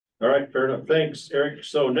All right, fair enough. Thanks, Eric.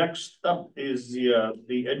 So next up is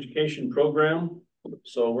the education program.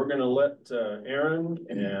 So we're gonna let Aaron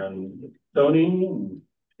and Tony.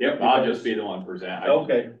 Yep, I'll just be the one present.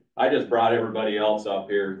 Okay. I just brought everybody else up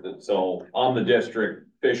here. So I'm the district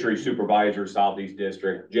fishery supervisor, Southeast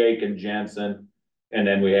District, Jake and Jensen. And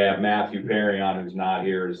then we have Matthew Perry on, who's not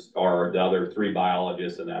here, are the other three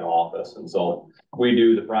biologists in that office. And so we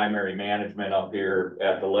do the primary management up here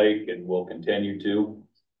at the lake, and we'll continue to.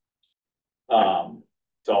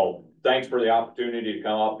 So thanks for the opportunity to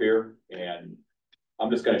come up here, and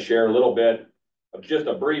I'm just going to share a little bit of just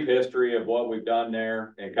a brief history of what we've done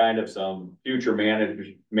there and kind of some future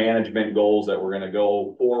management goals that we're going to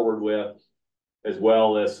go forward with, as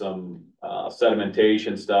well as some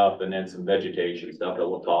sedimentation stuff and then some vegetation stuff that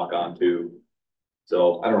we'll talk on too.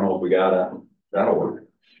 So I don't know if we got that'll work.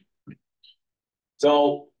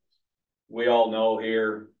 So we all know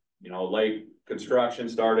here, lake construction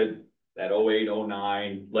started at 08,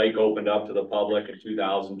 09, lake opened up to the public in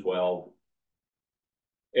 2012.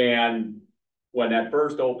 And when that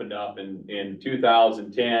first opened up in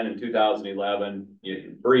 2010 and 2011,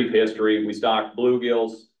 brief history, we stocked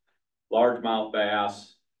bluegills, largemouth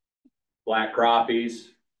bass, black crappies.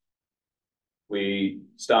 We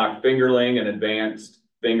stocked fingerling and advanced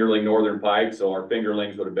fingerling northern pike. So our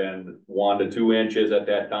fingerlings would have been 1 to 2 inches at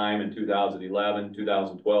that time in 2011,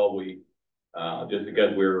 2012. We, just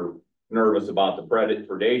because we were nervous about the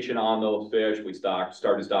predation on those fish, we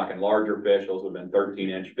started stocking larger fish. Those would have been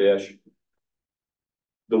 13-inch fish.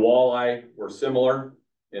 The walleye were similar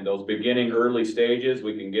in those beginning early stages.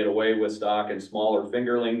 We can get away with stocking smaller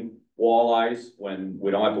fingerling walleyes when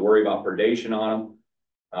we don't have to worry about predation on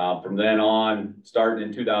them. From then on, starting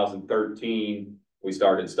in 2013, we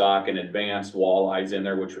started stocking advanced walleyes in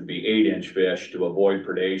there, which would be 8-inch fish to avoid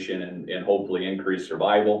predation and hopefully increase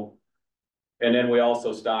survival. And then we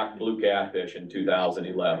also stocked blue catfish in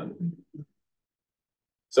 2011.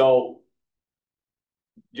 So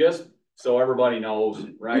just so everybody knows,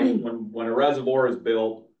 right, when a reservoir is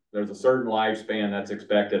built, there's a certain lifespan that's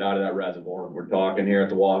expected out of that reservoir. We're talking here at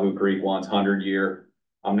the Wanahoo Creek once 100-year.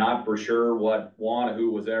 I'm not for sure what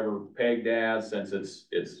Wanahoo was ever pegged as, since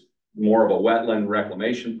it's more of a wetland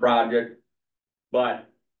reclamation project, but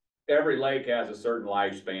every lake has a certain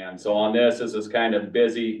lifespan. So on this is kind of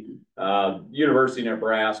busy. University of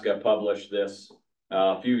Nebraska published this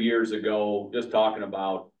a few years ago, just talking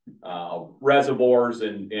about reservoirs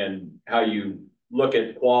and how you look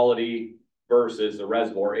at quality versus the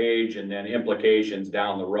reservoir age, and then implications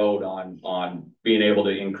down the road on being able to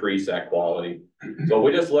increase that quality. So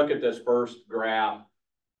we just look at this first graph.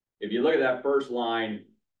 If you look at that first line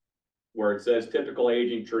where it says typical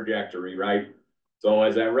aging trajectory, right? So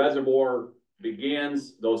as that reservoir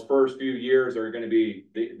begins, those first few years are going to be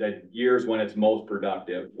the years when it's most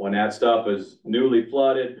productive. When that stuff is newly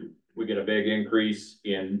flooded, we get a big increase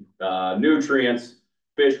in nutrients.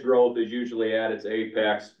 Fish growth is usually at its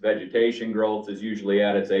apex. Vegetation growth is usually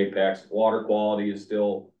at its apex. Water quality is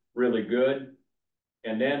still really good.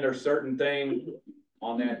 And then there's certain things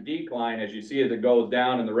on that decline, as you see as it goes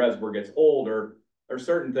down and the reservoir gets older, there's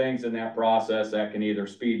certain things in that process that can either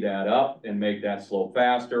speed that up and make that slope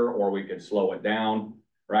faster, or we could slow it down,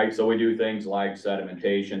 right? So we do things like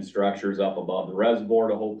sedimentation structures up above the reservoir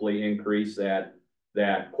to hopefully increase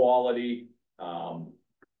that quality.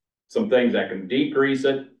 Some things that can decrease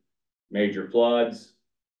it, major floods,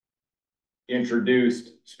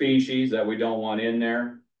 introduced species that we don't want in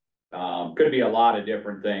there. Could be a lot of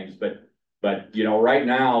different things, but right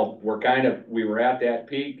now we were at that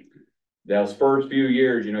peak. Those first few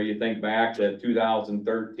years, you think back to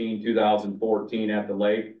 2013, 2014 at the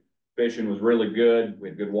lake, fishing was really good. We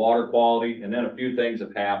had good water quality, and then a few things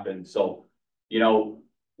have happened. So,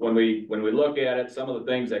 when we look at it, some of the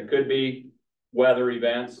things that could be weather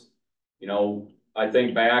events, I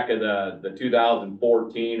think back of the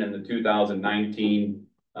 2014 and the 2019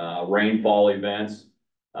 rainfall events.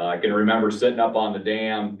 I can remember sitting up on the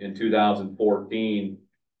dam in 2014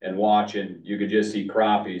 and watching, you could just see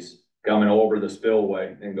crappies coming over the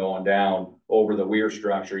spillway and going down over the weir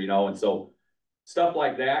structure, and so stuff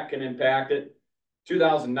like that can impact it.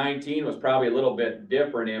 2019 was probably a little bit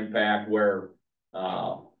different impact where,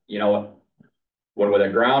 when the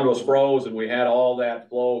ground was froze and we had all that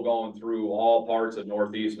flow going through all parts of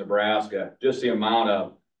northeast Nebraska, just the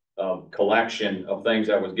amount of collection of things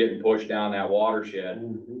that was getting pushed down that watershed.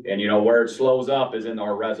 And where it slows up is in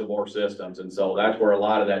our reservoir systems. And so that's where a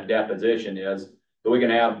lot of that deposition is. So we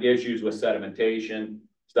can have issues with sedimentation,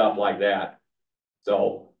 stuff like that.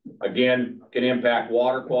 So again, can impact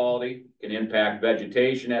water quality, can impact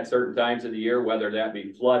vegetation at certain times of the year, whether that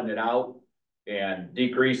be flooding it out and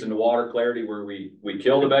decrease in the water clarity where we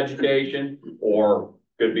kill the vegetation, or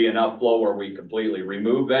could be enough flow where we completely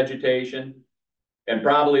remove vegetation. And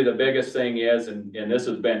probably the biggest thing is, and this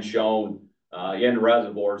has been shown in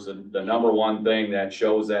reservoirs, the number one thing that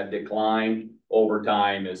shows that decline over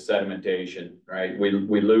time is sedimentation, right?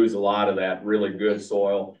 We lose a lot of that really good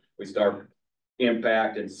soil. We start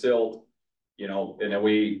impact and silt, you know, and then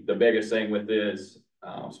the biggest thing with this,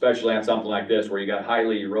 especially on something like this where you got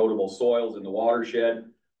highly erodible soils in the watershed,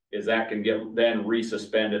 is that can get then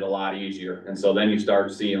resuspended a lot easier. And so then you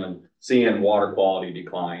start seeing water quality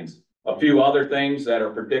declines. A few other things that are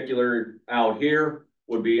particular out here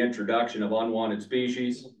would be introduction of unwanted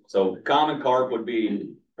species. So common carp would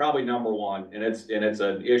be probably number one, and it's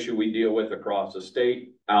an issue we deal with across the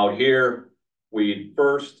state. Out here, we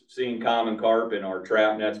first seen common carp in our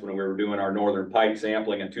trap nets when we were doing our northern pike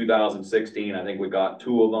sampling in 2016. I think we got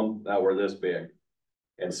 2 of them that were this big.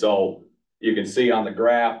 And so you can see on the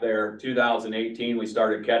graph there, 2018, we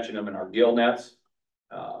started catching them in our gill nets.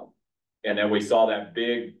 And then we saw that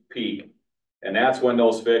big peak. And that's when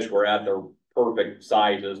those fish were at their perfect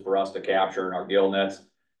sizes for us to capture in our gill nets.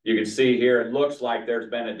 You can see here, it looks like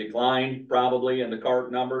there's been a decline probably in the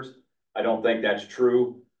carp numbers. I don't think that's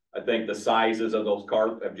true. I think the sizes of those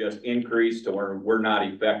carp have just increased to where we're not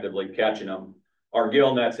effectively catching them. Our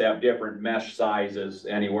gill nets have different mesh sizes,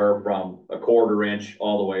 anywhere from 1/4 inch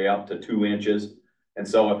all the way up to 2 inches. And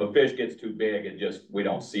so if a fish gets too big, we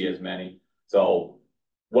don't see as many. So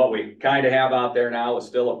what we kind of have out there now is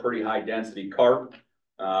still a pretty high density carp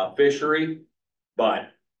fishery, but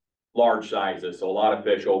large sizes. So a lot of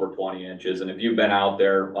fish over 20 inches. And if you've been out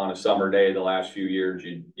there on a summer day the last few years,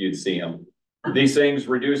 you'd see them. These things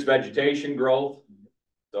reduce vegetation growth.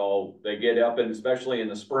 So they get up in, especially in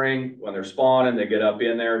the spring when they're spawning, they get up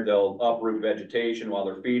in there, they'll uproot vegetation while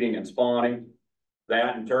they're feeding and spawning.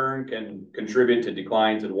 That in turn can contribute to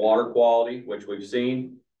declines in water quality, which we've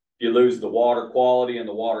seen. If you lose the water quality and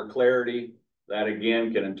the water clarity, that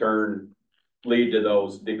again can in turn lead to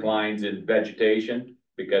those declines in vegetation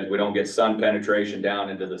because we don't get sun penetration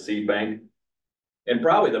down into the seed bank. And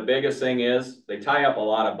probably the biggest thing is they tie up a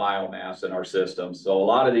lot of biomass in our system. So a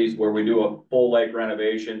lot of these where we do a full lake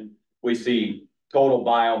renovation, we see total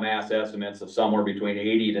biomass estimates of somewhere between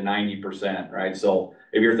 80 to 90%, right? So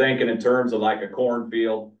if you're thinking in terms of like a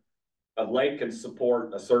cornfield, a lake can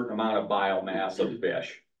support a certain amount of biomass of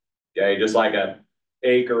fish. Okay, just like an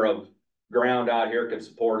acre of ground out here could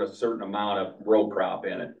support a certain amount of row crop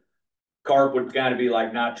in it. Carp would kind of be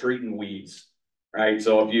like not treating weeds, right?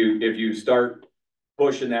 So if you start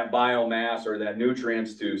pushing that biomass or that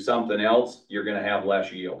nutrients to something else, you're going to have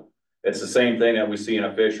less yield. It's the same thing that we see in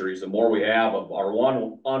a fisheries. The more we have of our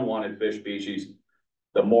unwanted fish species,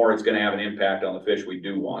 the more it's going to have an impact on the fish we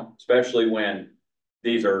do want, especially when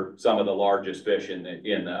these are some of the largest fish in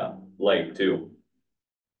the lake too.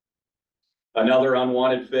 Another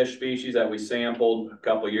unwanted fish species that we sampled a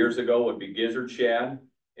couple of years ago would be gizzard shad.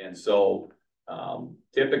 And so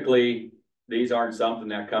typically these aren't something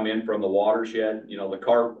that come in from the watershed. You know, the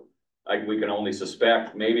carp, like we can only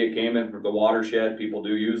suspect, maybe it came in from the watershed. People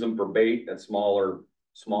do use them for bait at smaller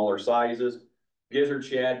sizes. Gizzard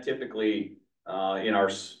shad typically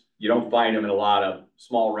you don't find them in a lot of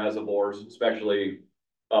small reservoirs, especially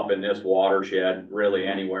up in this watershed, really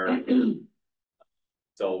anywhere.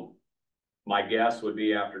 So my guess would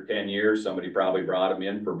be after 10 years, somebody probably brought them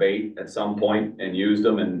in for bait at some point and used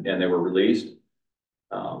them and they were released.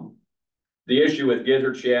 The issue with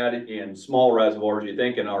gizzard shad in small reservoirs, you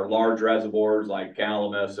think in our large reservoirs like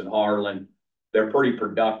Calamus and Harlan, they're pretty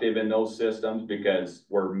productive in those systems because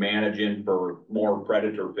we're managing for more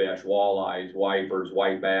predator fish, walleyes, wipers,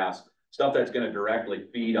 white bass, stuff that's going to directly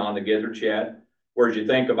feed on the gizzard shad. Whereas you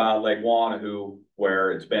think about Lake Wanahoo,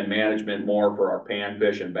 where it's been management more for our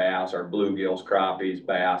panfish and bass, our bluegills, crappies,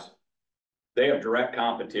 bass. They have direct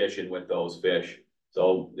competition with those fish.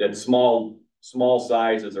 So it's small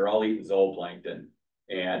sizes, they're all eating zooplankton.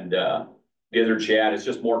 And gizzard shad is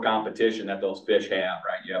just more competition that those fish have,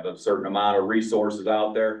 right? You have a certain amount of resources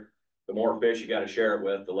out there. The more fish you got to share it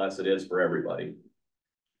with, the less it is for everybody.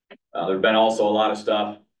 There's been also a lot of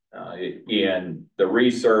stuff in the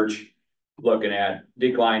research looking at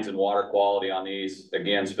declines in water quality on these,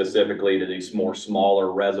 again, specifically to these more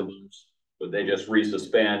smaller reservoirs, but they just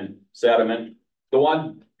resuspend sediment. The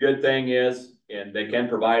one good thing is, and they can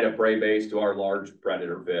provide a prey base to our large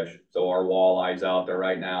predator fish. So our walleyes out there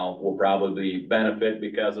right now will probably benefit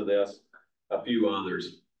because of this, a few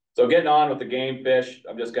others. So getting on with the game fish,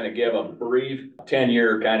 I'm just going to give a brief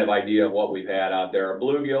 10-year kind of idea of what we've had out there. Our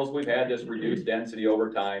bluegills, we've had this reduced density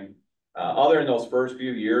over time. Other than those first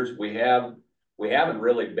few years, we have we haven't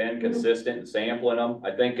really been consistent in sampling them. I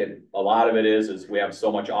think a lot of it is we have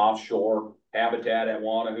so much offshore habitat at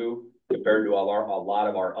Wanahoo compared to a lot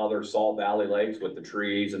of our other salt valley lakes with the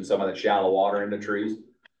trees and some of the shallow water in the trees.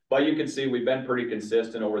 But you can see we've been pretty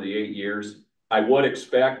consistent over the 8 years. I would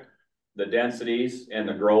expect the densities and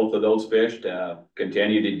the growth of those fish to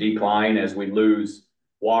continue to decline as we lose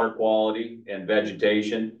water quality and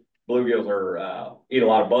vegetation. Bluegills eat a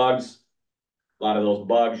lot of bugs. A lot of those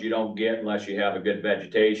bugs you don't get unless you have a good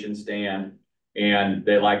vegetation stand, and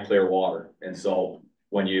they like clear water. And so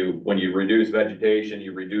when you reduce vegetation,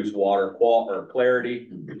 you reduce water clarity,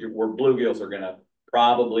 where bluegills are gonna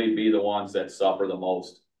probably be the ones that suffer the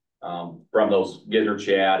most from those gizzard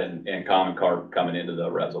shad and common carp coming into the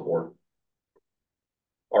reservoir.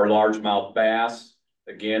 Our largemouth bass,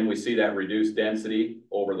 again, we see that reduced density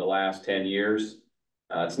over the last 10 years.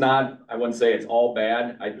 It's not, I wouldn't say it's all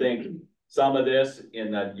bad. I think some of this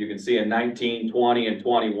you can see in 19, 20, and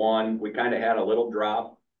 21, we kind of had a little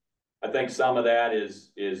drop. I think some of that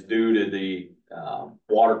is due to the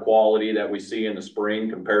water quality that we see in the spring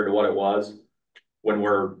compared to what it was. When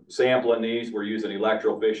we're sampling these, we're using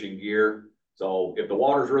electrofishing gear. So if the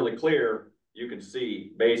water's really clear, you can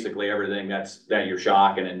see basically everything that you're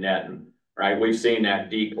shocking and netting, right? We've seen that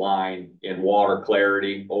decline in water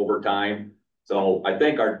clarity over time. So I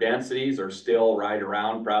think our densities are still right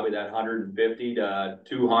around probably that 150 to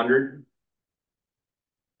 200,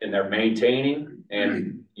 and they're maintaining.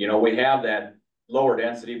 And, you know, we have that lower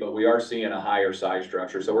density, but we are seeing a higher size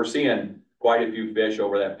structure. So we're seeing quite a few fish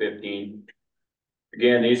over that 15.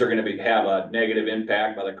 Again, these are going to have a negative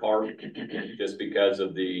impact by the carp just because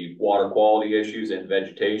of the water quality issues and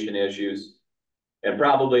vegetation issues, and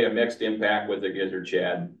probably a mixed impact with the gizzard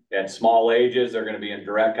shad. At small ages, they're going to be in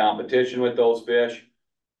direct competition with those fish.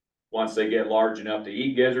 Once they get large enough to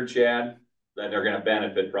eat gizzard shad, then they're going to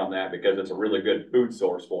benefit from that because it's a really good food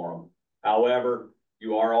source for them. However,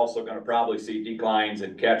 you are also going to probably see declines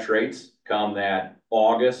in catch rates come that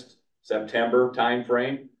August, September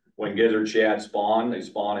timeframe. When gizzard shad spawn, they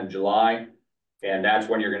spawn in July, and that's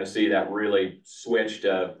when you're going to see that really switch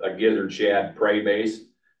to a gizzard shad prey base.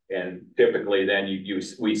 And typically then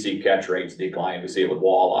we see catch rates decline. We see it with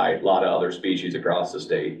walleye, a lot of other species across the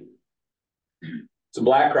state. So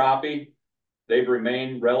black crappie, they've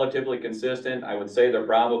remained relatively consistent. I would say they're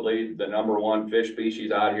probably the #1 fish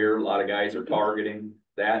species out here. A lot of guys are targeting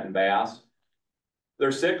that and bass.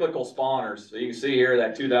 They're cyclical spawners. So you can see here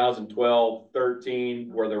that 2012,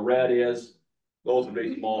 13, where the red is, those would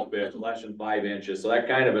be small fish, less than 5 inches. So that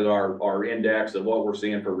kind of is our index of what we're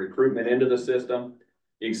seeing for recruitment into the system.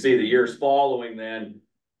 You can see the years following then,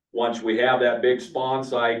 once we have that big spawn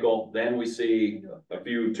cycle, then we see a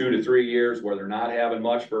few 2 to 3 years where they're not having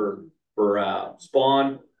much for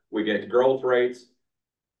spawn. We get growth rates.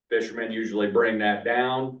 Fishermen usually bring that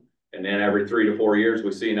down. And then every 3 to 4 years,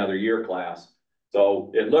 we see another year class.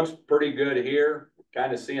 So it looks pretty good here,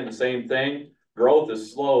 kind of seeing the same thing. Growth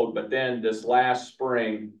is slowed, but then this last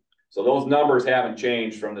spring, so those numbers haven't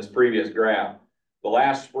changed from this previous graph. The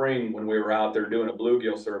last spring when we were out there doing a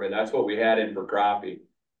bluegill survey, that's what we had in for crappie.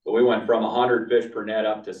 So we went from 100 fish per net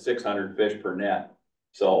up to 600 fish per net.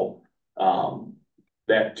 So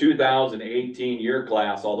that 2018 year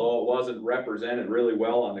class, although it wasn't represented really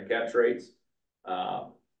well on the catch rates,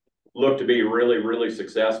 looked to be really, really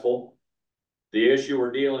successful. The issue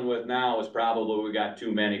we're dealing with now is probably we got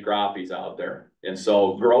too many crappies out there. And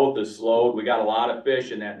so growth is slowed. We got a lot of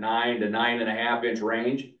fish in that 9 to 9.5 inch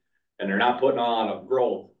range, and they're not putting on a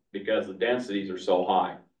growth because the densities are so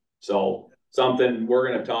high. So something we're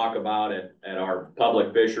going to talk about at our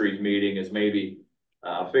public fisheries meeting is maybe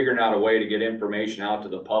figuring out a way to get information out to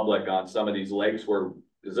the public on some of these lakes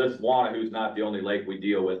because this Wanahoo's not the only lake we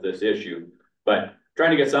deal with this issue, but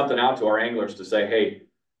trying to get something out to our anglers to say, hey,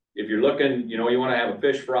 if you're looking, you want to have a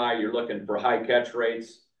fish fry, you're looking for high catch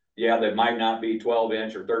rates. Yeah, that might not be 12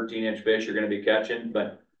 inch or 13 inch fish you're going to be catching,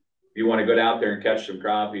 but if you want to go out there and catch some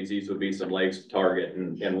crappies, these would be some lakes to target.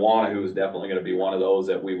 And Wanahoo is definitely going to be one of those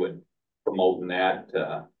that we would promote in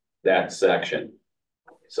that section.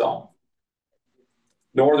 So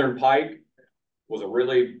northern pike was a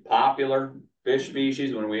really popular fish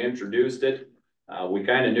species when we introduced it. We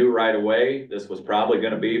kind of knew right away this was probably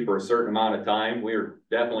going to be for a certain amount of time. We were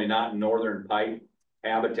definitely not in northern pike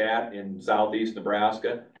habitat in southeast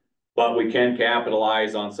Nebraska, but we can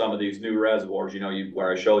capitalize on some of these new reservoirs.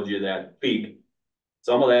 Where I showed you that peak.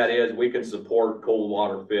 Some of that is we can support cold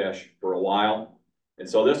water fish for a while. And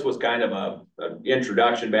so this was kind of an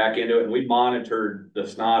introduction back into it. And we monitored the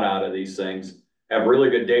snot out of these things, have really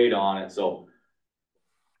good data on it. So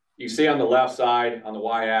you see on the left side, on the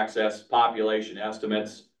y-axis, population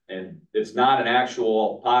estimates, And it's not an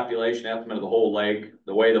actual population estimate of the whole lake.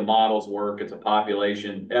 The way the models work, it's a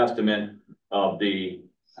population estimate of the,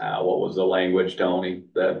 what was the language, Tony?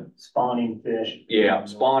 The spawning fish. Yeah,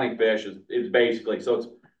 spawning fish is basically,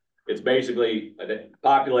 so it's basically a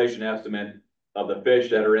population estimate of the fish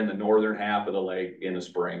that are in the northern half of the lake in the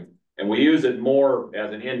spring. And we use it more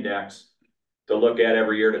as an index to look at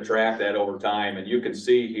every year to track that over time. And you can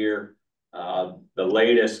see here, the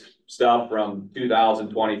latest stuff from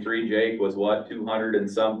 2023, Jake, was what, 200 and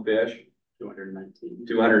some fish?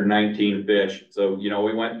 219 fish. So, you know,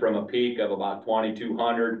 we went from a peak of about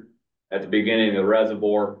 2,200 at the beginning of the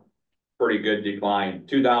reservoir, pretty good decline.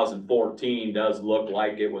 2014 does look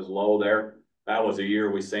like it was low there. That was a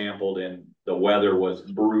year we sampled and the weather was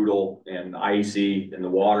brutal and icy and the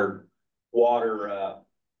water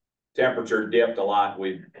temperature dipped a lot.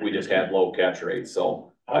 We just had low catch rates.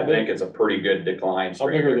 So I think it's a pretty good decline. How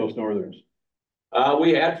big are those northerns?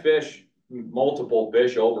 We had multiple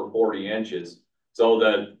fish over 40 inches. So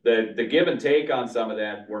the give and take on some of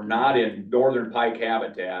that, we're not in northern pike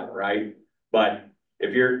habitat, right? But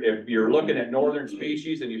if you're looking at northern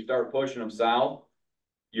species and you start pushing them south,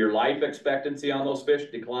 your life expectancy on those fish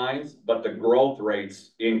declines, but the growth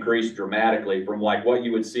rates increase dramatically from like what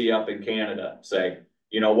you would see up in Canada, say.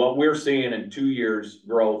 You know, what we're seeing in 2 years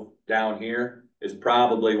growth down here is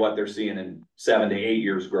probably what they're seeing in 7 to 8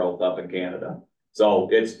 years growth up in Canada. So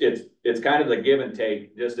it's kind of the give and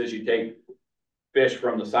take. Just as you take fish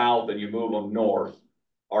from the south and you move them north,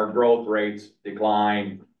 our growth rates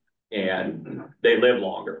decline and they live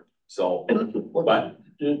longer. So, but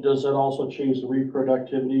does it also change the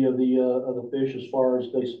reproductivity of the fish as far as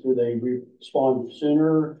do they spawn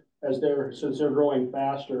sooner since they're growing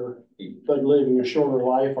faster but living a shorter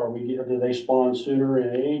life? Do they spawn sooner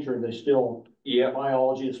in age, or are they still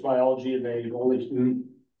biology? It's biology, and they only.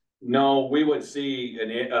 No, we would see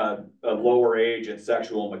a lower age and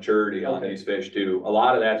sexual maturity on these fish too. A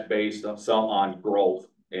lot of that's based on growth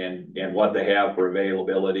and what they have for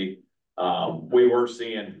availability. We were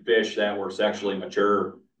seeing fish that were sexually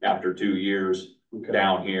mature after 2 years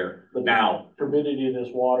down here. But now, the turbidity of this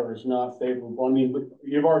water is not favorable. I mean,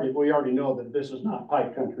 we already know that this is not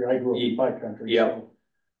pike country. I grew up in pike country. Yeah. So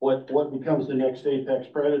what becomes the next apex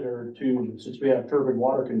predator since we have turbid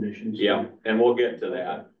water conditions? Yeah, and we'll get to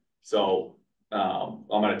that. So I'm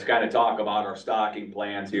going to kind of talk about our stocking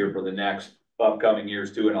plans here for the next upcoming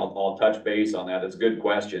years too, and I'll touch base on that. It's a good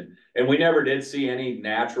question. And we never did see any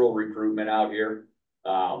natural recruitment out here.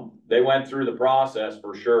 They went through the process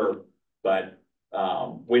for sure, but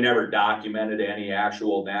we never documented any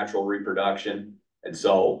actual natural reproduction. And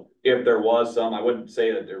so if there was some, I wouldn't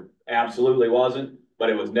say that there absolutely wasn't,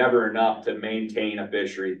 but it was never enough to maintain a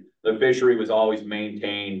fishery. The fishery was always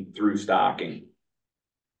maintained through stocking.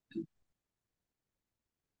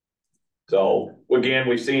 So again,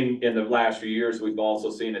 we've seen in the last few years, we've also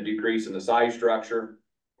seen a decrease in the size structure.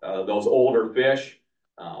 Those older fish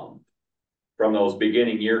from those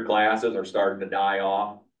beginning year classes are starting to die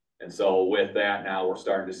off. And so with that, now we're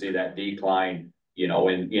starting to see that decline, you know,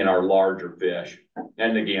 in our larger fish.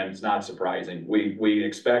 And again, it's not surprising. We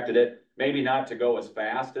expected it, maybe not to go as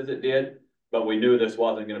fast as it did, but we knew this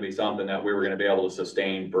wasn't going to be something that we were going to be able to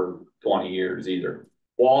sustain for 20 years either.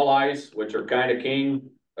 Walleyes, which are kind of king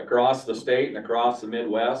across the state and across the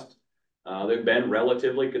Midwest, they've been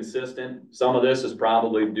relatively consistent. Some of this is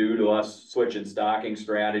probably due to us switching stocking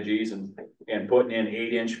strategies and putting in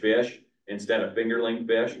 8-inch fish instead of fingerling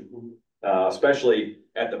fish, especially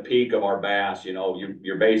at the peak of our bass. You know,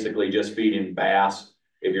 you're basically just feeding bass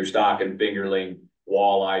if you're stocking fingerling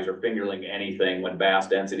walleyes or fingerling anything when bass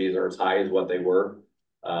densities are as high as what they were.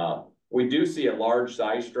 We do see a large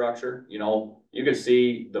size structure. You know, you can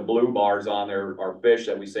see the blue bars on there are fish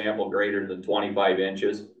that we sample greater than 25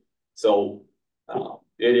 inches. So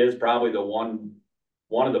it is probably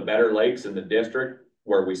one of the better lakes in the district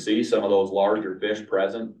where we see some of those larger fish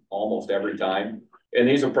present almost every time. And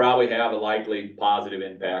these will probably have a likely positive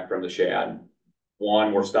impact from the shad.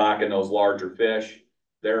 One, we're stocking those larger fish.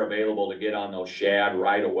 They're available to get on those shad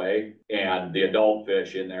right away. And the adult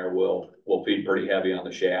fish in there will feed pretty heavy on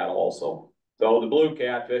the shad also. So the blue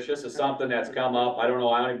catfish, this is something that's come up. I don't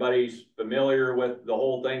know how anybody's familiar with the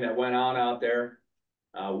whole thing that went on out there.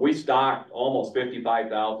 We stocked almost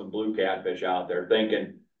 55,000 blue catfish out there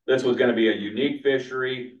thinking this was going to be a unique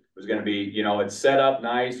fishery. It was going to be, you know, it's set up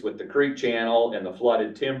nice with the creek channel and the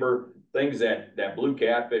flooded timber, things that blue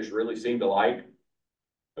catfish really seem to like.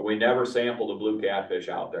 And we never sampled a blue catfish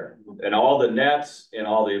out there. And all the nets and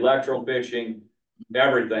all the electro fishing,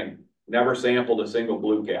 everything, never sampled a single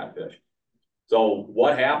blue catfish. So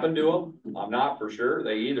what happened to them? I'm not for sure.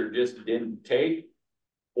 They either just didn't take,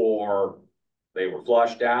 or they were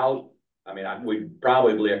flushed out. I mean, we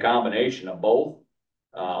probably a combination of both.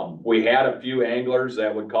 We had a few anglers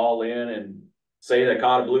that would call in and say they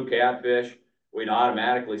caught a blue catfish. We'd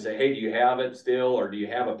automatically say, hey, do you have it still? Or do you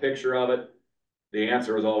have a picture of it? The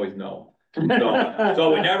answer was always no.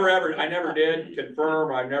 So we never ever, I never did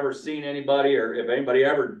confirm. I've never seen anybody, or if anybody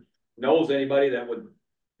ever knows anybody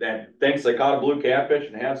that thinks they caught a blue catfish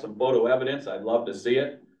and have some photo evidence, I'd love to see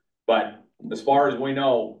it. But as far as we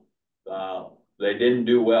know, they didn't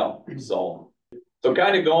do well. So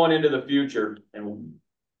kind of going into the future, and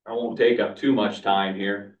I won't take up too much time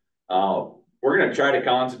here. We're going to try to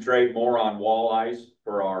concentrate more on walleyes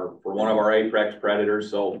for one of our apex predators.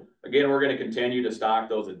 So again, we're going to continue to stock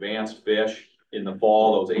those advanced fish in the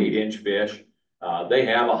fall, those 8-inch fish. They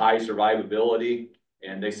have a high survivability,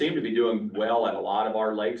 and they seem to be doing well at a lot of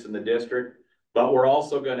our lakes in the district. But we're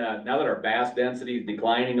also gonna, now that our bass density is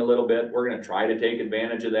declining a little bit, we're gonna try to take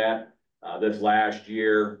advantage of that. This last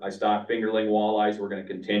year, I stocked fingerling walleyes. We're gonna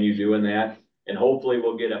continue doing that. And hopefully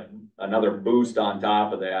we'll get another boost on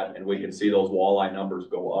top of that, and we can see those walleye numbers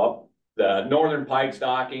go up. The northern pike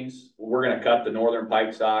stockings, we're gonna cut the northern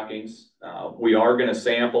pike stockings. We are gonna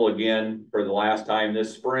sample again for the last time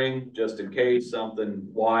this spring, just in case something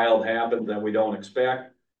wild happens that we don't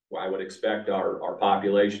expect. I would expect our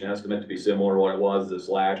population estimate to be similar to what it was this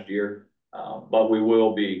last year. But we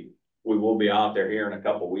will be out there here in a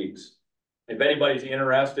couple weeks. If anybody's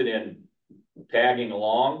interested in tagging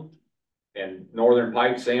along and northern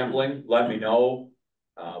pike sampling, let me know.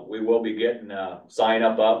 We will be getting a sign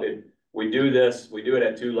up. We do it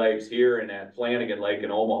at 2 lakes here and at Flanagan Lake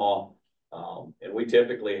in Omaha. And we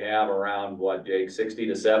typically have around, what, Jake, 60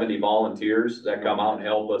 to 70 volunteers that come out and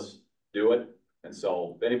help us do it. And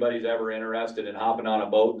so if anybody's ever interested in hopping on a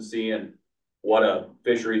boat and seeing what a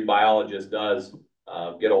fisheries biologist does,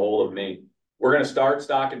 get a hold of me. We're going to start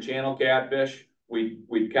stocking channel catfish.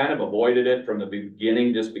 We kind of avoided it from the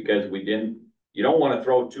beginning just because you don't want to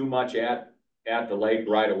throw too much at the lake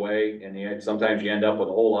right away. And sometimes you end up with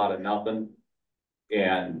a whole lot of nothing.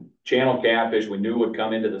 And channel catfish we knew would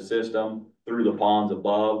come into the system through the ponds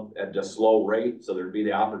above at a slow rate. So there'd be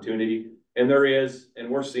the opportunity. And there is, and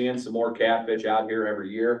we're seeing some more catfish out here every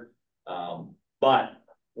year. But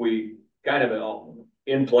we kind of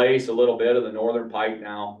in place a little bit of the northern pike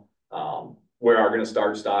now. We are going to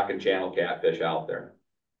start stocking channel catfish out there.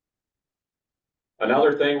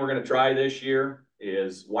 Another thing we're going to try this year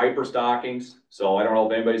is wiper stockings. So I don't know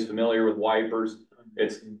if anybody's familiar with wipers.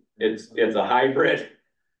 It's a hybrid.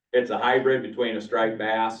 It's a hybrid between a striped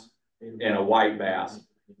bass and a white bass.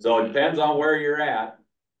 So it depends on where you're at.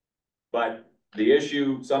 But the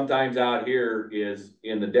issue sometimes out here is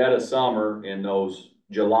in the dead of summer, in those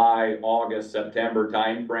July, August, September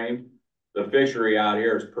timeframe, the fishery out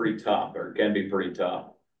here is pretty tough, or can be pretty tough.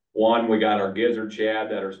 One, we got our gizzard shad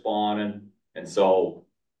that are spawning, and so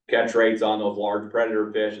catch rates on those large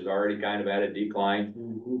predator fish is already kind of at a decline.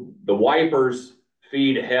 The wipers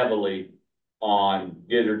feed heavily on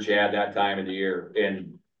gizzard shad that time of the year,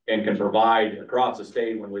 and can provide across the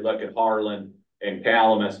state. When we look at Harlan and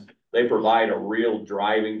Calamus, they provide a real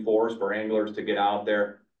driving force for anglers to get out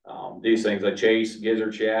there. These things that chase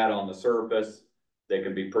gizzard shad on the surface, they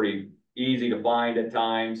can be pretty easy to find at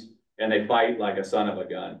times, and they fight like a son of a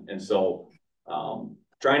gun. And so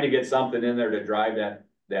trying to get something in there to drive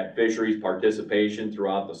that fisheries participation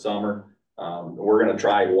throughout the summer. We're going to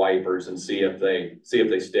try wipers and see if they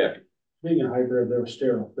stick. Being a hybrid, they're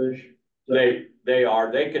sterile fish. They've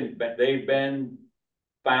been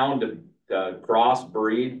found to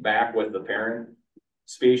crossbreed back with the parent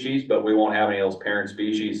species, but we won't have any of those parent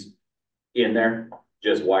species in there,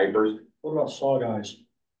 just wipers. What about sawguys?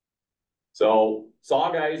 So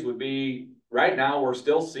sawguys would be, right now we're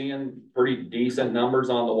still seeing pretty decent numbers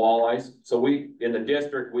on the walleyes. So in the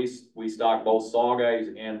district, we stock both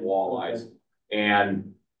sawguys and walleyes. Okay.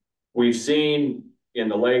 And we've seen in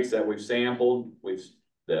the lakes that we've sampled,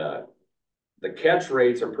 the catch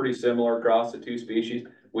rates are pretty similar across the 2 species.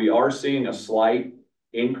 We are seeing a slight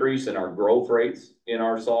increase in our growth rates in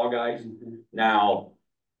our sawguys. Now,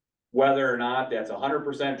 whether or not that's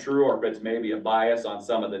 100% true, or if it's maybe a bias on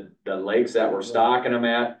some of the lakes that we're stocking them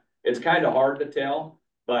at, it's kind of hard to tell.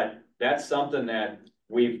 But that's something that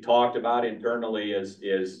we've talked about internally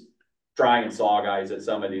is trying sawguys at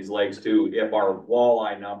some of these lakes too, if our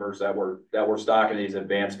walleye numbers that we're stocking these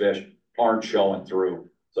advanced fish aren't showing through.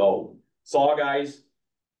 So sawguys,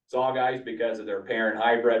 because of their parent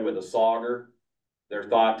hybrid with a sauger, they're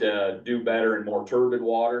thought to do better in more turbid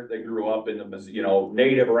water. They grew up in the,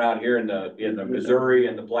 native around here in the Missouri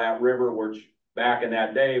and the Platte River, which back in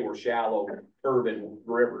that day were shallow, turbid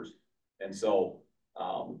rivers. And so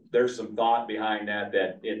There's some thought behind that,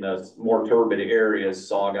 that in the more turbid areas,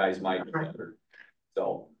 saw guys might be better.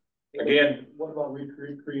 So again, what about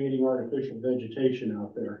recreating artificial vegetation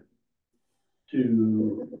out there?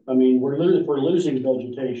 I mean, we're losing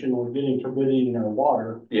vegetation, we're getting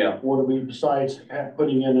water. yeah, What do we, besides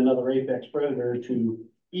putting in another apex predator to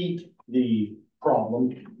eat the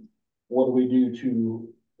problem? What do we do to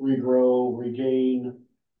regrow, regain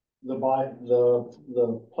the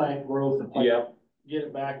plant growth? yeah, Get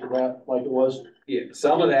it back to that like it was. yeah.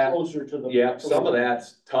 Some of that, Closer to the. yeah, some of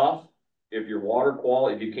that's tough. If your water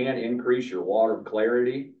quality, if you can't increase your water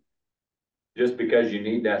clarity, just because you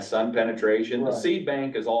need that sun penetration, the Right. seed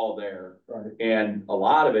bank is all there. Right. And a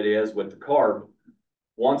lot of it is with the carp,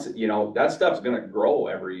 once, you know, that stuff's gonna grow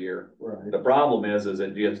every year. Right. The problem is it's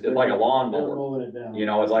like a lawnmower. Mowing it down. You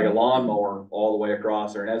know, it's like a lawnmower all the way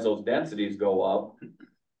across there, and as those densities go up,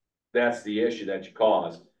 that's the issue that you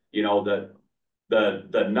cause. You know, the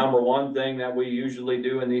number one thing that we usually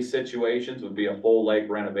do in these situations would be a full lake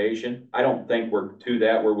renovation. I don't think we're to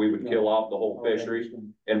that where we would kill off the whole fishery,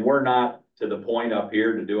 and we're not to the point up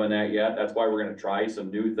here to doing that yet. That's why we're gonna try some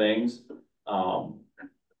new things.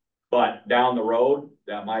 But down the road,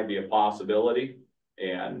 that might be a possibility,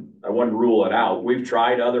 and I wouldn't rule it out. We've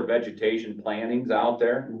tried other vegetation plantings out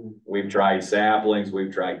there. We've tried saplings,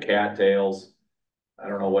 we've tried cattails. I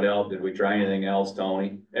don't know what else. Did we try anything else,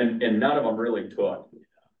 Tony? And none of them really took.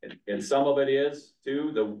 And some of it is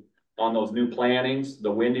too, on those new plantings,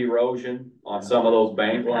 the wind erosion on some of those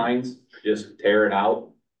bank lines, just tear it out.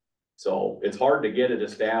 So it's hard to get it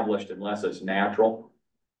established unless it's natural.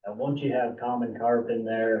 And once you have common carp in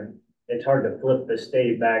there, it's hard to flip the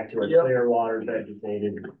state back to a Yep. clear water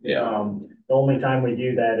vegetated. Yeah. The only time we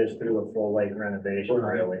do that is through a full lake renovation,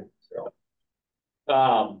 Right. really, so.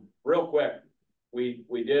 Real quick, we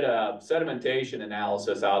did a sedimentation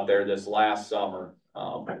analysis out there this last summer.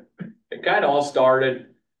 It kind of all started,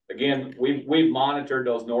 again, we've monitored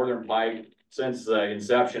those northern pike since the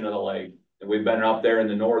inception of the lake. And we've been up there in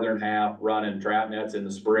the northern half running trap nets in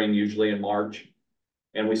the spring, usually in March.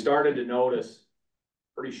 And we started to notice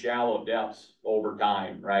pretty shallow depths over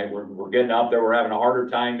time, right? We're getting up there, we're having a harder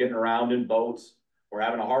time getting around in boats. We're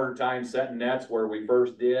having a harder time setting nets where we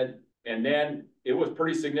first did. And then it was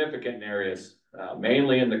pretty significant in areas,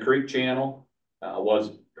 mainly in the creek channel,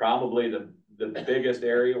 was probably the biggest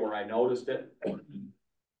area where I noticed it.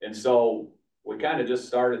 And so we kind of just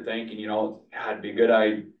started thinking, you know, God, it'd be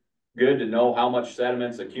good to know how much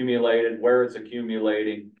sediment's accumulated, where it's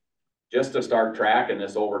accumulating, just to start tracking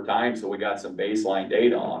this over time, so we got some baseline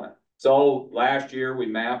data on it. So last year, we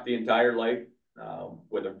mapped the entire lake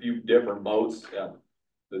with a few different boats.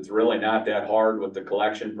 It's really not that hard with the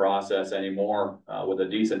collection process anymore, with a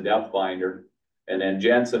decent depth finder. And then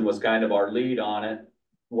Jensen was kind of our lead on it,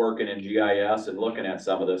 working in GIS and looking at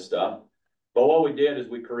some of this stuff. But what we did is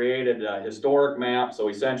we created a historic map. So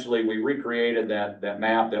essentially we recreated that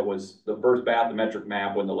map that was the first bathymetric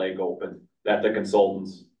map when the lake opened that the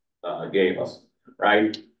consultants gave us,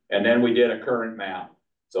 right? And then we did a current map.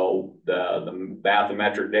 So the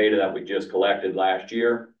bathymetric data that we just collected last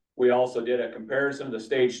year. We also did a comparison of the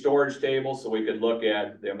stage storage table so we could look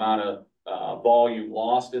at the amount of volume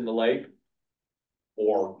lost in the lake,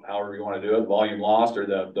 or however you want to do it, volume lost or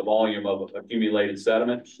the volume of accumulated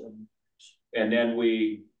sediment. And then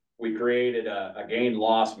we created a gain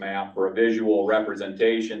loss map for a visual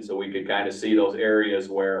representation so we could kind of see those areas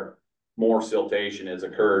where more siltation has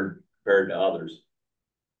occurred compared to others.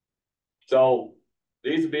 So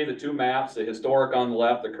these would be the two maps, the historic on the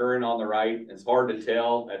left, the current on the right. It's hard to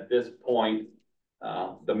tell at this point.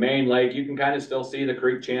 The main lake, you can kind of still see the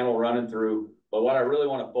creek channel running through, but what I really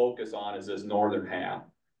want to focus on is this northern half.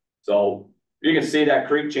 So you can see that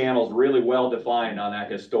creek channel is really well defined on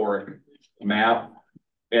that historic map,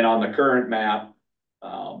 and on the current map,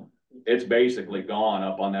 it's basically gone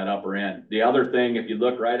up on that upper end. The other thing, if you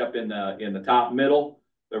look right up in the top middle,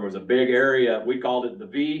 there was a big area, we called it the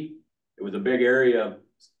V. It was a big area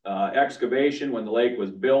of excavation when the lake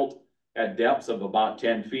was built at depths of about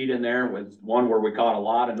 10 feet in there, with one where we caught a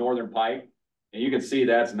lot of northern pike. And you can see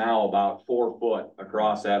that's now about 4 foot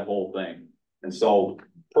across that whole thing. And so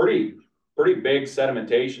pretty big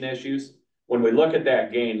sedimentation issues. When we look at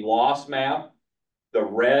that gain loss map, the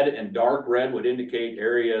red and dark red would indicate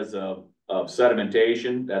areas of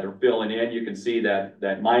sedimentation that are filling in. You can see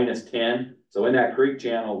that minus 10. So in that creek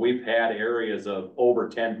channel, we've had areas of over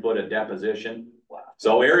 10 foot of deposition. Wow.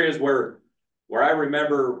 So areas where I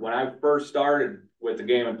remember when I first started with the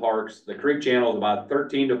game and parks, the creek channel is about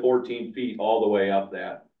 13 to 14 feet all the way up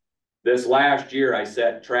that. This last year, I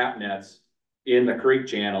set trap nets in the creek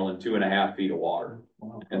channel in 2.5 feet of water.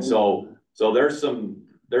 Wow. And so So there's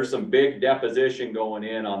some big deposition going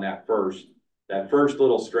in on that first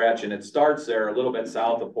little stretch, and it starts there a little bit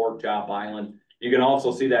south of Pork Chop Island. You can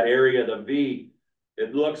also see that area, the V.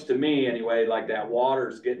 It looks to me anyway, like that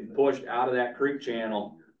water's getting pushed out of that creek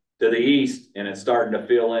channel to the east, and it's starting to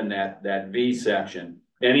fill in that V section.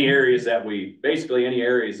 Any areas that we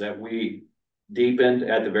deepened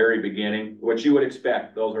at the very beginning, which you would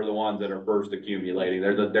expect, those are the ones that are first accumulating.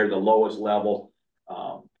 They're the lowest level,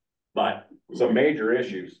 but some major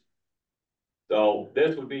issues. So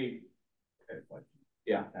this would be,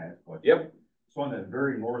 yeah, yep. So on that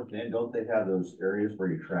very north end, don't they have those areas where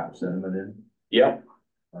you trap sediment in? Yep.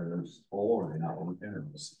 Are those full or are they not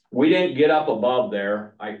open? We didn't get up above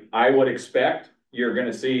there. I would expect you're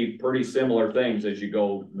gonna see pretty similar things as you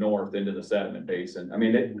go north into the sediment basin. I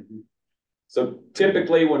mean, so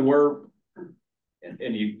typically when we're,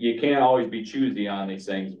 and you can't always be choosy on these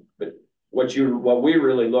things, but what we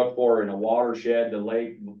really look for in a watershed to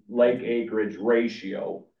lake acreage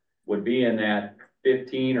ratio would be in that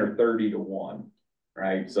 15 or 30 to 1,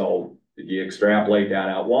 right? So if you extrapolate that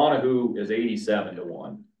out, Wanahoo is 87 to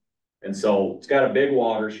 1. And so it's got a big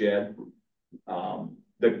watershed.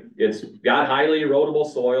 It's got highly erodible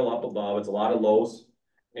soil up above. It's a lot of loess,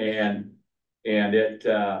 and there's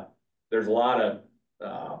a lot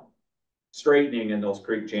of straightening in those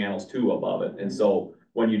creek channels too above it. And so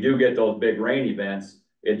when you do get those big rain events,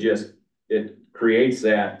 it creates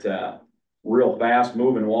that real fast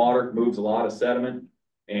moving water, moves a lot of sediment.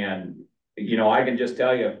 And I can just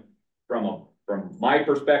tell you from my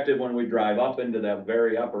perspective, when we drive up into that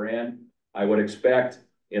very upper end, I would expect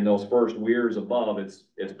in those first weirs above,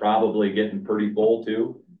 it's probably getting pretty full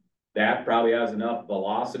too. That probably has enough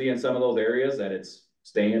velocity in some of those areas that it's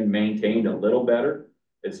staying maintained a little better.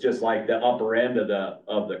 It's just like the upper end of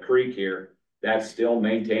the creek here, that's still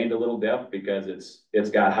maintained a little depth because it's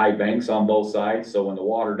got high banks on both sides. So when the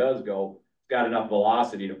water does go, it's got enough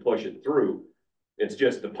velocity to push it through. It's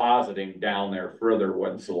just depositing down there further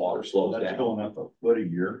once the water slows down. That's filling up a foot a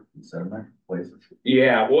year in sediment places.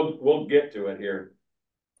 Yeah, we'll get to it here.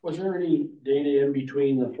 Was there any data in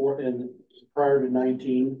between the fourth and prior to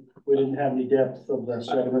 19? We didn't have any depth of the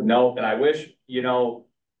sediment. No, and I wish,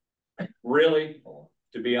 really,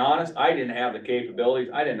 to be honest, I didn't have the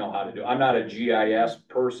capabilities. I didn't know how to do it. I'm not a GIS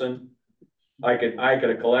person. I could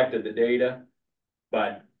have collected the data,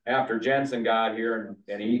 but after Jensen got here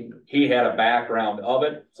and he had a background of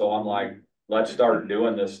it, so I'm like, let's start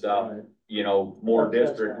doing this stuff, more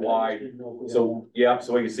district wide. So yeah,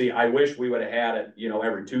 so we can see. I wish we would have had it,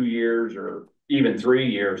 every 2 years or even 3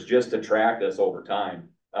 years just to track this over time.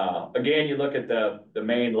 Again, you look at the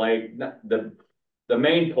main lake. The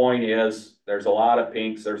main point is there's a lot of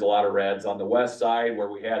pinks, there's a lot of reds on the west side where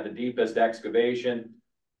we had the deepest excavation.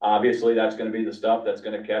 Obviously, that's going to be the stuff that's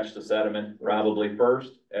going to catch the sediment probably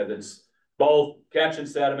first, as it's both catching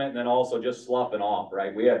sediment and then also just sloughing off,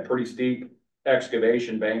 right? We had pretty steep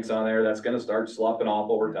excavation banks on there that's going to start sloughing off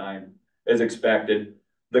over time as expected.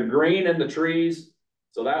 The green in the trees,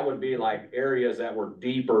 so that would be like areas that were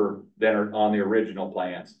deeper than are on the original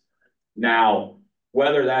plans. Now,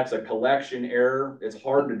 whether that's a collection error, it's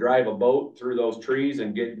hard to drive a boat through those trees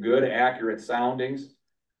and get good, accurate soundings.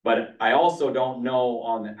 But I also don't know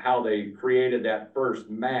on how they created that first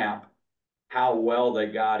map, how well they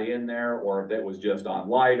got in there, or if it was just on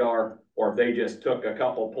LiDAR, or if they just took a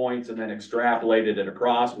couple points and then extrapolated it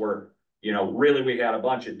across where, really we had a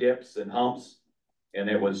bunch of dips and humps and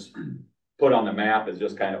it was put on the map as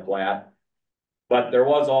just kind of flat. But there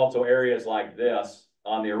was also areas like this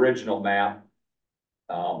on the original map.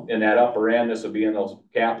 In that upper end, this would be in those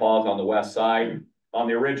cat paws on the west side. On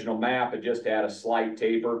the original map, it just had a slight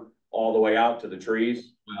taper all the way out to the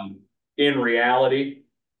trees. In reality,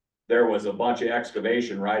 there was a bunch of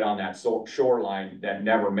excavation right on that shoreline that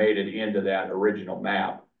never made it into that original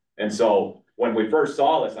map. And so when we first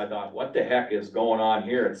saw this, I thought, what the heck is going on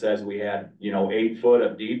here? It says we had, 8 foot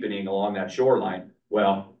of deepening along that shoreline.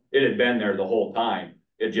 Well, it had been there the whole time.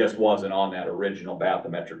 It just wasn't on that original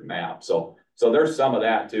bathymetric map. So there's some of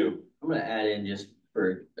that too. I'm gonna add in just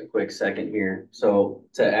for a quick second here. So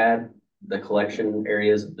to add the collection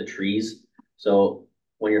areas of the trees. So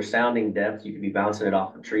when you're sounding depth, you could be bouncing it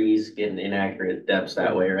off the trees, getting inaccurate depths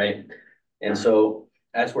that way, right? And so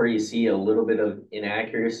that's where you see a little bit of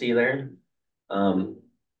inaccuracy there.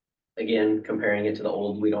 Again, comparing it to the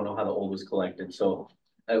old, we don't know how the old was collected. So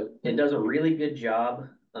it does a really good job.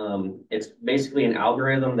 It's basically an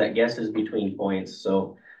algorithm that guesses between points.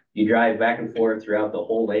 So you drive back and forth throughout the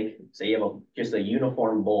whole lake. Say you have just a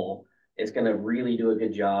uniform bowl. It's going to really do a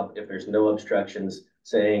good job if there's no obstructions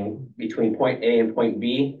saying between point A and point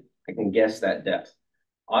B, I can guess that depth.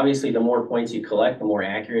 obviously, the more points you collect, the more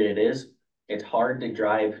accurate it is. It's hard to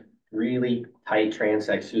drive really tight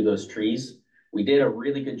transects through those trees. We did a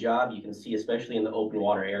really good job. You can see, especially in the open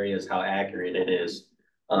water areas, how accurate it is.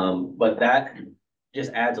 But that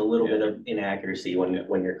just adds a little bit of inaccuracy when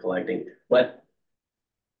you're collecting, but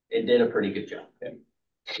it did a pretty good job.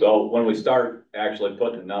 So when we start actually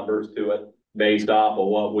putting numbers to it, based off of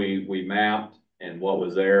what we mapped and what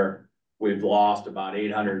was there, we've lost about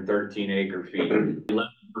 813 acre feet,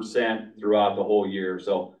 11% throughout the whole year.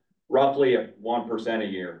 So roughly 1% a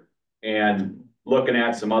year. And looking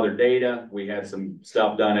at some other data, we had some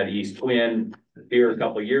stuff done at East Twin here a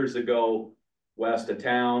couple of years ago, west of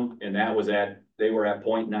town, and that was they were at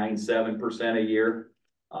 0.97% a year.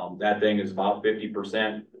 That thing is about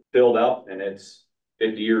 50% filled up, and it's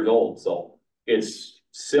 50 years old. So it's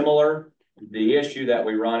similar. The issue that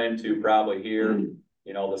we run into probably here,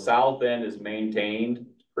 you know, the south end is maintained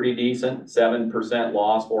pretty decent, 7%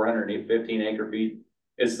 loss, 415 acre feet.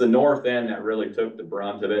 It's the north end that really took the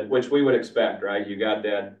brunt of it, which we would expect, right? You got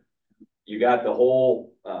the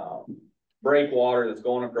whole breakwater that's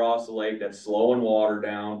going across the lake that's slowing water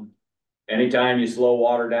down. Anytime you slow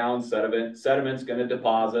water down, sediment's going to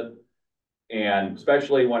deposit. And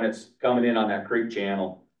especially when it's coming in on that creek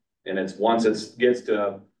channel, and once it gets to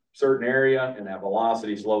a certain area and that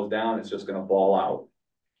velocity slows down, it's just going to fall out.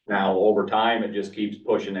 Now, over time, it just keeps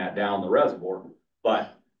pushing that down the reservoir.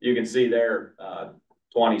 But you can see there,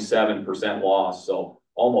 27% loss, so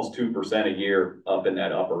almost 2% a year up in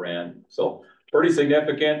that upper end. So pretty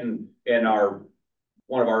significant. And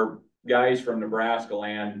one of our guys from Nebraska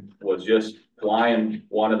land was just flying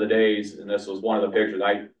one of the days, and this was one of the pictures.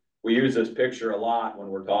 We use this picture a lot when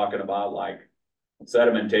we're talking about like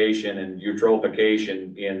sedimentation and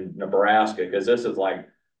eutrophication in Nebraska, because this is like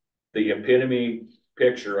the epitome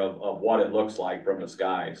picture of what it looks like from the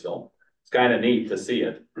sky. So it's kind of neat to see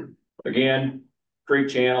it. Again, creek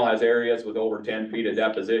channel has areas with over 10 feet of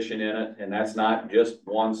deposition in it, and that's not just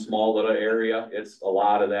one small little area. It's a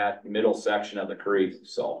lot of that middle section of the creek.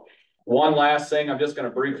 So one last thing I'm just going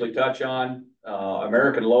to briefly touch on,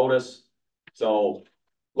 American lotus. So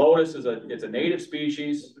lotus it's a native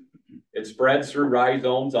species. It spreads through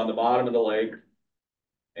rhizomes on the bottom of the lake,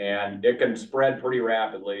 and it can spread pretty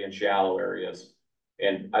rapidly in shallow areas.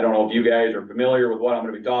 And I don't know if you guys are familiar with what I'm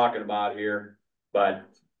going to be talking about here, but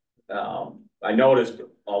I noticed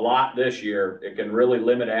a lot this year. It can really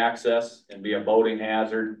limit access and be a boating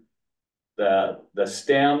hazard. The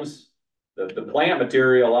stems, the plant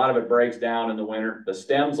material, a lot of it breaks down in the winter. The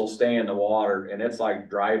stems will stay in the water, and it's like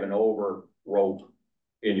driving over rope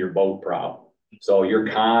in your boat prop. So you're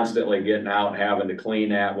constantly getting out and having to clean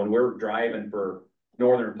that. When we're driving for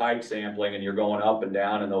northern pike sampling and you're going up and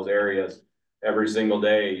down in those areas every single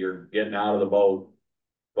day, you're getting out of the boat,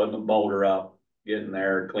 putting the motor up, getting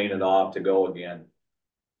there, clean it off to go again.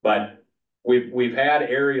 But we've had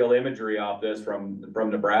aerial imagery off this from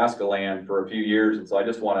Nebraska land for a few years, and so I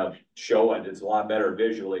just want to show it. It's a lot better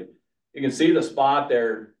visually. You can see the spot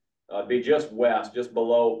there. Be just west, just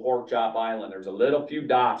below Pork Chop Island. There's a few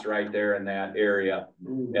dots right there in that area,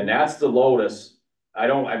 and that's the lotus. I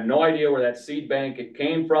have no idea where that seed bank it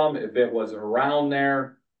came from, if it was around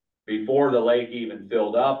there before the lake even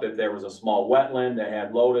filled up, if there was a small wetland that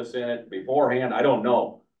had lotus in it beforehand, I don't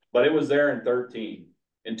know. But it was there in 13.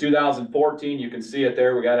 In 2014, you can see it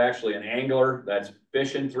there. We got actually an angler that's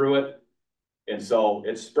fishing through it. And so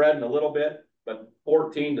it's spreading a little bit, but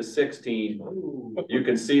 14 to 16, you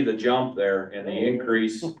can see the jump there and the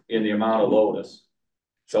increase in the amount of lotus.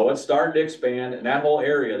 So it's starting to expand, and that whole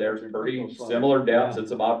area there's pretty similar depths.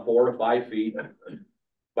 It's about 4 to 5 feet.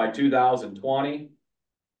 By 2020,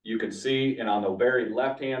 you can see, and on the very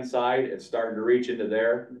left-hand side, it's starting to reach into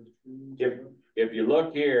there. If you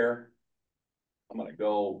look here, I'm gonna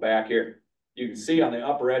go back here. You can see on the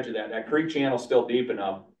upper edge of that creek channel is still deep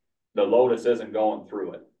enough. The lotus isn't going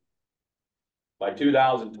through it. By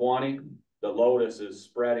 2020, the lotus is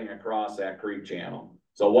spreading across that creek channel.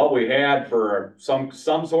 So what we had for some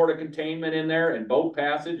sort of containment in there and boat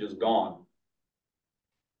passage is gone.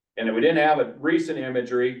 And we didn't have a recent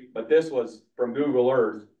imagery, but this was from Google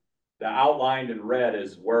Earth. The outlined in red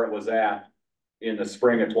is where it was at in the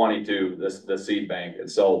spring of 22, the seed bank. And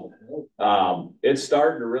so it's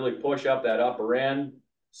starting to really push up that upper end.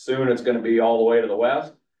 Soon it's going to be all the way to the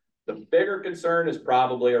west. The bigger concern is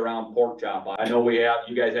probably around Pork Chop. I know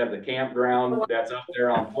you guys have the campground that's up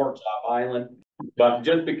there on Pork Chop Island, but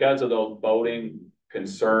just because of those boating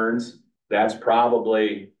concerns, that's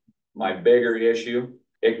probably my bigger issue.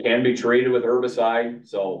 It can be treated with herbicide,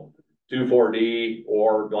 so 2,4-D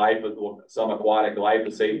or some aquatic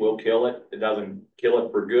glyphosate will kill it. It doesn't kill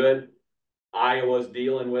it for good, Iowa's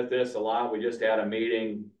dealing with this a lot. We just had a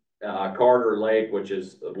meeting, Carter Lake, which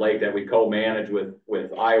is a lake that we co-manage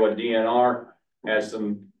with Iowa DNR, has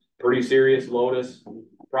some pretty serious lotus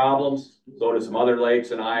problems. So do some other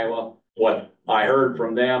lakes in Iowa. What I heard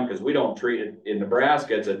from them, because we don't treat it in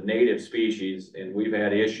Nebraska, it's a native species, and we've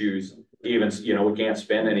had issues. Even, you know, we can't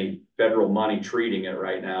spend any federal money treating it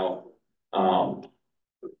right now.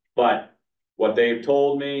 But what they've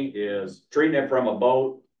told me is treating it from a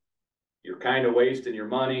boat, you're kind of wasting your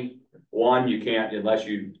money. One, you can't, unless if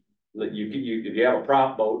you have a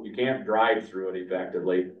prop boat, you can't drive through it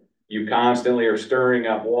effectively. You constantly are stirring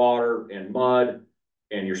up water and mud,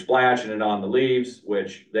 and you're splashing it on the leaves,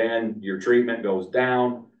 which then your treatment goes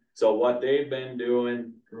down. So what they've been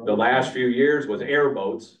doing the last few years was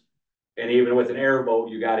airboats. And even with an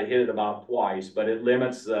airboat, you got to hit it about twice, but it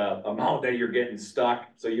limits the amount that you're getting stuck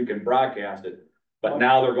so you can broadcast it. But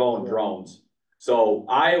now they're going drones. So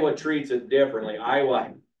Iowa treats it differently.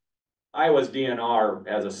 Iowa's DNR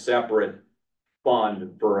has a separate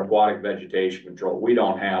fund for aquatic vegetation control. We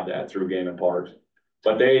don't have that through Game and Parks,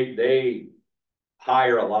 but they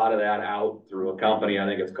hire a lot of that out through a company. I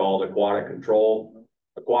think it's called Aquatic Control.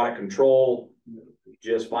 Aquatic Control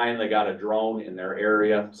just finally got a drone in their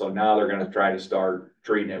area. So now they're going to try to start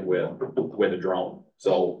treating it with a drone.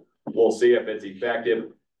 So we'll see if it's effective.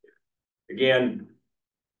 Again,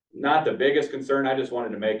 not the biggest concern. I just wanted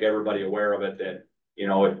to make everybody aware of it, that, you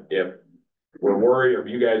know, if we're worried, or if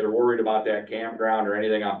you guys are worried about that campground or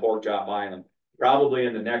anything on Pork Chop Island, probably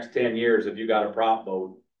in the next 10 years, if you got a prop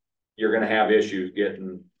boat, you're going to have issues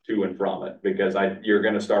getting to and from it, because you're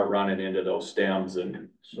going to start running into those stems, and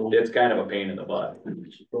it's kind of a pain in the butt.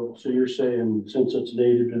 So you're saying, since it's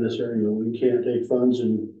native to this area, we can't take funds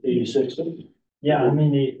in 86? Yeah, I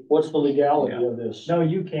mean, What's the legality of this? no,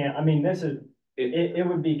 you can't. I mean, this is, it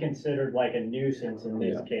would be considered like a nuisance in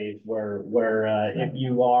this case, where if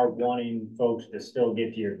you are wanting folks to still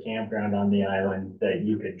get to your campground on the island, that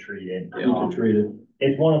you could treat it. You can treat it.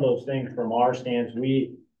 It's one of those things from our stance,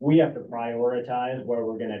 we have to prioritize where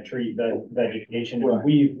we're gonna treat the vegetation. Right.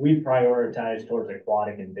 We prioritize towards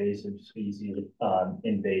aquatic invasive species,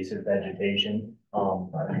 invasive vegetation.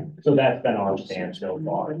 So that's been our stance so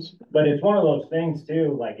far. But it's one of those things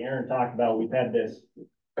too, like Aaron talked about, we've had this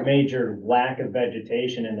major lack of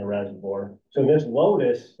vegetation in the reservoir. So this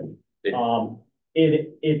lotus,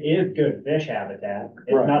 it is good fish habitat.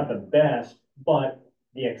 It's Right. not the best, but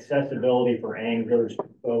the accessibility for anglers,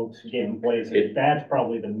 folks getting places, that's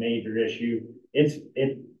probably the major issue. It's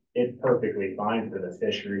perfectly fine for the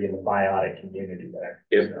fishery and the biotic community there.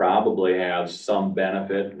 It probably has some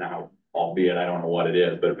benefit now, albeit I don't know what it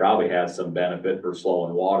is, but it probably has some benefit for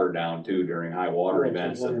slowing water down too during high water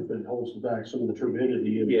events. If it holds back some of the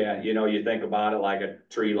turbidity. Yeah, you know, you think about it like a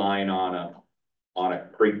tree line on a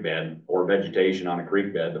creek bed, or vegetation on a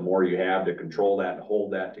creek bed, the more you have to control that and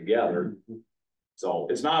hold that together. So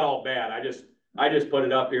it's not all bad. I just put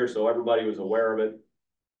it up here so everybody was aware of it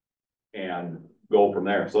and go from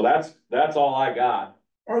there. So that's all I got.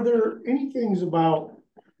 Are there any things about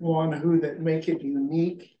Wanahoo that make it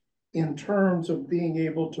unique in terms of being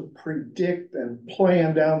able to predict and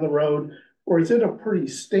plan down the road? Or is it a pretty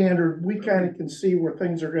standard, we kind of can see where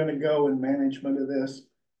things are gonna go in management of this?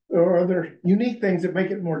 Or are there unique things that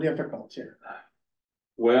make it more difficult here?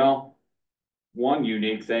 Well, one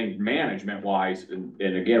unique thing management wise, and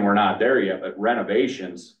again, we're not there yet, but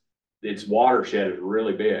renovations, its watershed is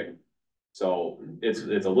really big. So it's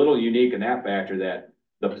a little unique in that factor, that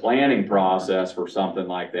the planning process for something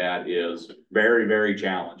like that is very, very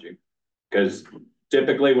challenging. Because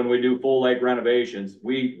typically when we do full lake renovations,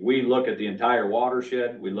 we look at the entire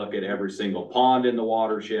watershed, we look at every single pond in the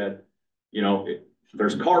watershed. You know, if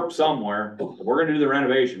there's carp somewhere, if we're gonna do the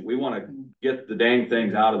renovation, we wanna get the dang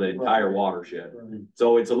things out of the entire watershed.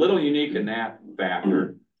 So it's a little unique in that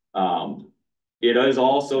factor. It is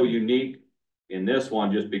also unique in this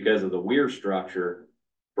one just because of the weir structure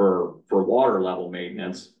for water level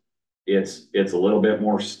maintenance. It's a little bit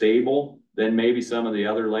more stable than maybe some of the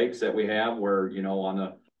other lakes that we have, where, you know,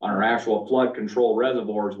 on our actual flood control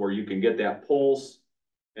reservoirs, where you can get that pulse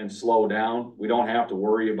and slow down. We don't have to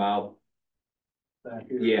worry about.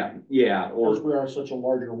 Yeah. Or Because we are such a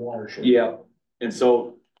larger watershed. yeah, and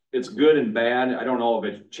so it's good and bad. I don't know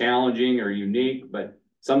if it's challenging or unique, but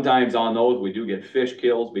sometimes on those we do get fish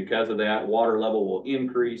kills because of that. Water level will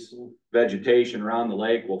increase, vegetation around the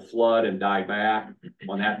lake will flood and die back.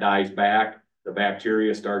 When that dies back, the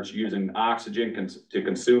bacteria starts using oxygen to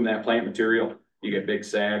consume that plant material. You get big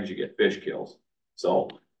sags, you get fish kills. So,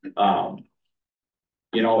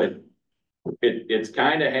 you know, it's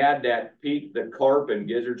kind of had that peak. The carp and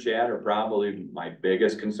gizzard shad are probably my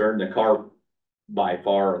biggest concern. The carp by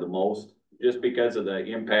far the most, just because of the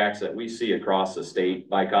impacts that we see across the state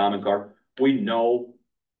by common carp. We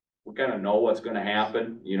kind of know what's gonna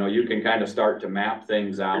happen, you know, you can kind of start to map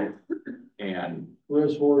things out. And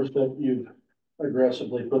Reservoirs that you've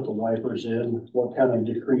aggressively put the wipers in, what kind of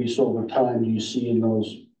decrease over time do you see in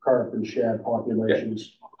those carp and shad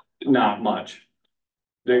populations? not much.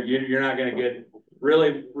 You're not gonna get,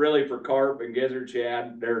 really for carp and gizzard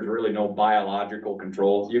shad, there's really no biological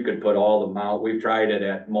control. You could put all the amount, we've tried it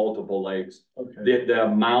at multiple lakes. Okay. The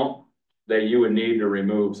amount that you would need to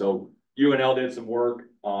remove, so UNL did some work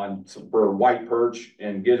for white perch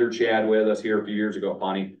and gizzard shad with us here a few years ago,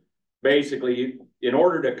 Bonnie. Basically, in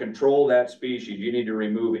order to control that species, you need to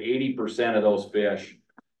remove 80% of those fish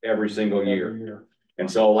every single year. And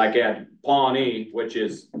so like at Pawnee, which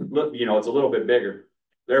is, you know, it's a little bit bigger,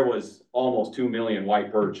 there was almost 2 million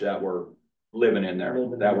white perch that were living in there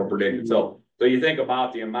that were predicted. So you think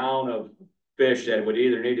about the amount of fish that would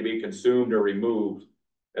either need to be consumed or removed,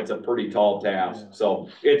 it's a pretty tall task. Yeah. So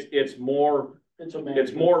it's more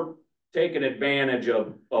taking advantage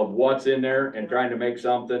of what's in there and trying to make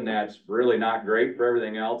something that's really not great for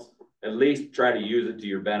everything else. At least try to use it to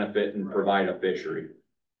your benefit and provide a fishery.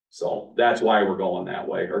 So that's why we're going that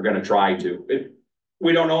way, or gonna try to.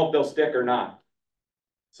 We don't know if they'll stick or not.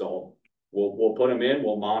 So we'll put them in,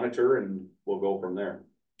 we'll monitor, and we'll go from there.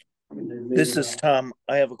 This is Tom.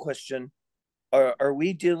 I have a question. Are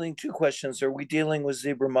we dealing, two questions, are we dealing with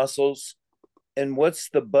zebra mussels? And what's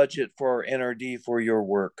the budget for our NRD for your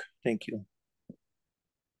work? Thank you.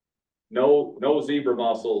 No zebra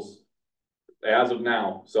mussels as of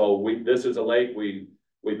now. So this is a lake, we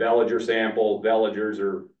veliger sample. Veligers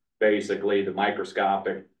are basically the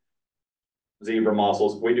microscopic zebra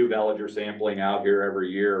mussels. We do veliger sampling out here every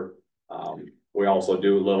year. We also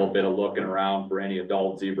do a little bit of looking around for any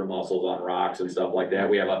adult zebra mussels on rocks and stuff like that.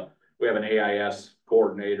 We have an AIS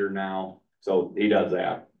coordinator now, so he does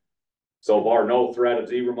that. So far, no threat of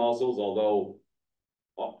zebra mussels, although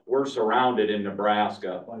we're surrounded in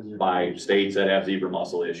Nebraska by states that have zebra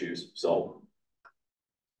mussel issues. So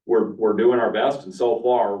we're doing our best, and so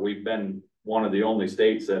far we've been one of the only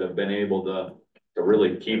states that have been able to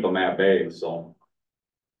really keep them at bay. So,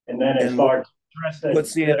 And then as far as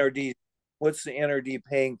what's the NRD? What's the NRD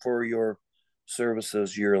paying for your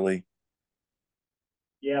services yearly?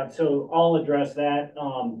 Yeah, so I'll address that.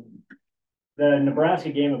 The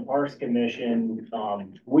Nebraska Game and Parks Commission,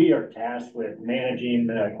 we are tasked with managing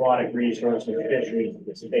the aquatic resources and fisheries of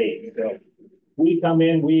the state. So we come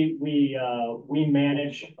in, we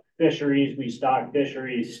manage fisheries, we stock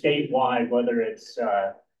fisheries statewide, whether it's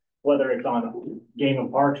on Game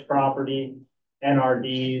and Parks property,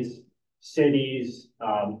 NRDs, cities,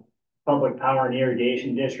 public power and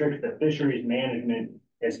irrigation districts. The fisheries management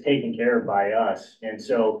is taken care of by us. And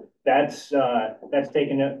so that's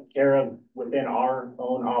taken care of within our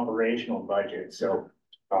own operational budget. So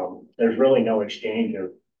there's really no exchange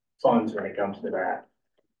of funds when it comes to that.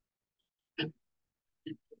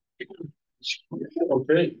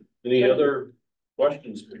 Okay, any other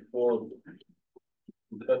questions before?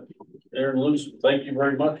 Aaron, Luce, thank you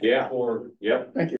very much. Yeah. For Yep. Thank you.